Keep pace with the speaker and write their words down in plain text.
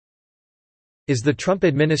Is the Trump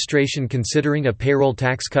administration considering a payroll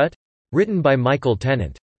tax cut? Written by Michael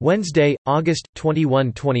Tennant. Wednesday, August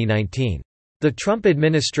 21, 2019. The Trump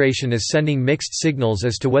administration is sending mixed signals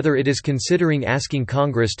as to whether it is considering asking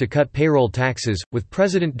Congress to cut payroll taxes, with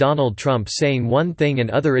President Donald Trump saying one thing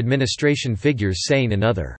and other administration figures saying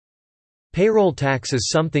another. Payroll tax is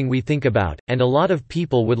something we think about, and a lot of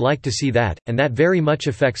people would like to see that, and that very much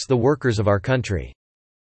affects the workers of our country.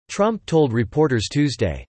 Trump told reporters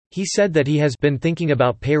Tuesday. He said that he has been thinking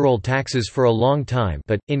about payroll taxes for a long time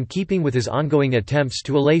but, in keeping with his ongoing attempts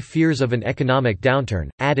to allay fears of an economic downturn,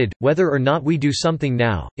 added, "Whether or not we do something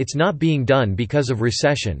now, it's not being done because of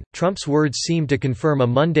recession." Trump's words seem to confirm a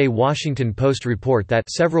Monday Washington Post report that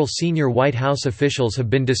several senior White House officials have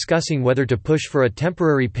been discussing whether to push for a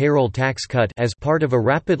temporary payroll tax cut as part of a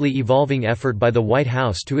rapidly evolving effort by the White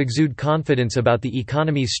House to exude confidence about the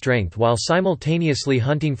economy's strength while simultaneously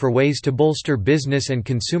hunting for ways to bolster business and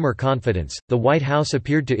consumer confidence. The White House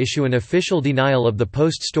appeared to issue an official denial of the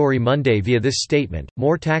Post story Monday via this statement: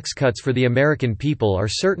 "More tax cuts for the American people are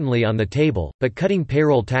certainly on the table, but cutting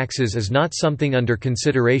payroll taxes is not something under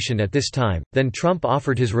consideration at this time." Then Trump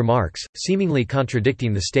offered his remarks, seemingly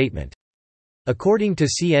contradicting the statement. According to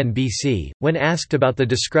CNBC, when asked about the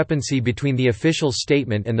discrepancy between the official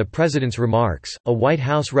statement and the president's remarks, a White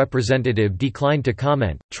House representative declined to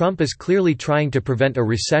comment. Trump is clearly trying to prevent a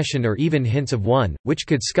recession or even hints of one, which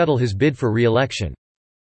could scuttle his bid for re-election.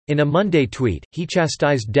 In a Monday tweet, he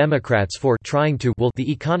chastised Democrats for trying to will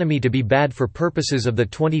the economy to be bad for purposes of the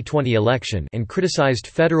 2020 election and criticized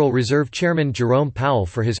Federal Reserve Chairman Jerome Powell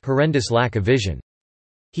for his horrendous lack of vision.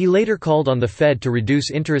 He later called on the Fed to reduce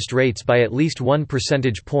interest rates by at least 1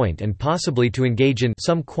 percentage point and possibly to engage in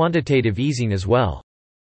some quantitative easing as well.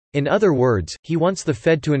 In other words, he wants the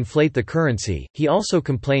Fed to inflate the currency. He also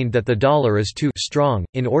complained that the dollar is too strong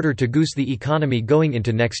in order to goose the economy going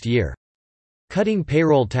into next year. Cutting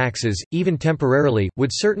payroll taxes, even temporarily,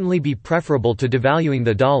 would certainly be preferable to devaluing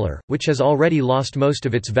the dollar, which has already lost most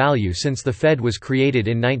of its value since the Fed was created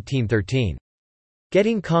in 1913.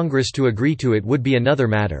 Getting Congress to agree to it would be another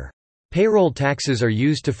matter. Payroll taxes are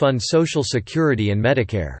used to fund Social Security and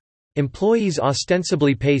Medicare. Employees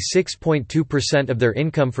ostensibly pay 6.2% of their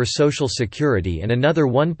income for Social Security and another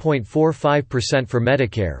 1.45% for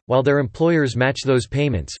Medicare, while their employers match those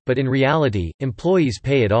payments, but in reality, employees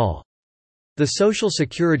pay it all. The Social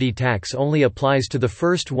Security tax only applies to the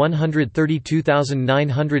first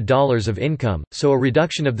 $132,900 of income, so a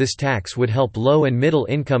reduction of this tax would help low- and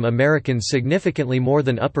middle-income Americans significantly more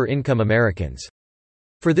than upper-income Americans.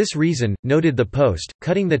 For this reason, noted the Post,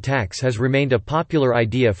 cutting the tax has remained a popular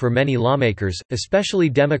idea for many lawmakers, especially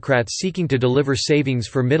Democrats seeking to deliver savings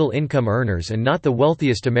for middle-income earners and not the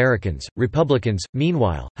wealthiest Americans. Republicans,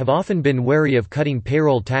 meanwhile, have often been wary of cutting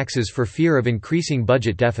payroll taxes for fear of increasing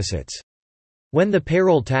budget deficits. When the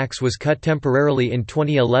payroll tax was cut temporarily in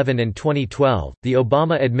 2011 and 2012, the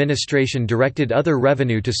Obama administration directed other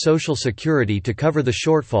revenue to Social Security to cover the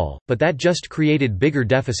shortfall, but that just created bigger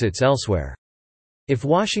deficits elsewhere. If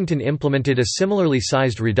Washington implemented a similarly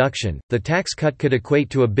sized reduction, the tax cut could equate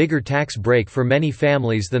to a bigger tax break for many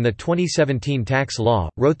families than the 2017 tax law,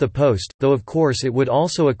 wrote the Post, though of course it would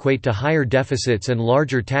also equate to higher deficits and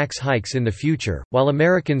larger tax hikes in the future. While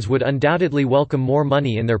Americans would undoubtedly welcome more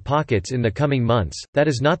money in their pockets in the coming months, that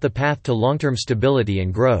is not the path to long-term stability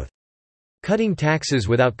and growth. Cutting taxes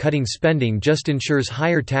without cutting spending just ensures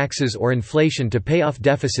higher taxes or inflation to pay off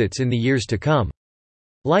deficits in the years to come.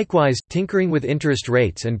 Likewise, tinkering with interest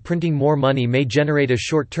rates and printing more money may generate a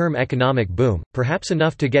short-term economic boom, perhaps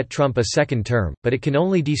enough to get Trump a second term, but it can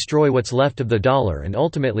only destroy what's left of the dollar and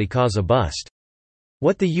ultimately cause a bust.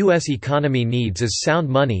 What the U.S. economy needs is sound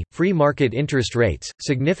money, free market interest rates,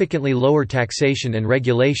 significantly lower taxation and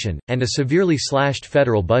regulation, and a severely slashed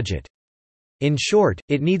federal budget. In short,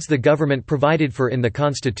 it needs the government provided for in the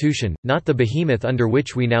Constitution, not the behemoth under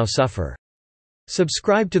which we now suffer.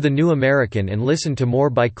 Subscribe to The New American and listen to more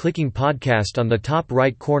by clicking podcast on the top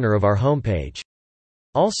right corner of our homepage.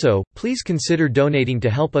 Also, please consider donating to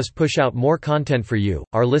help us push out more content for you,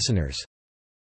 our listeners.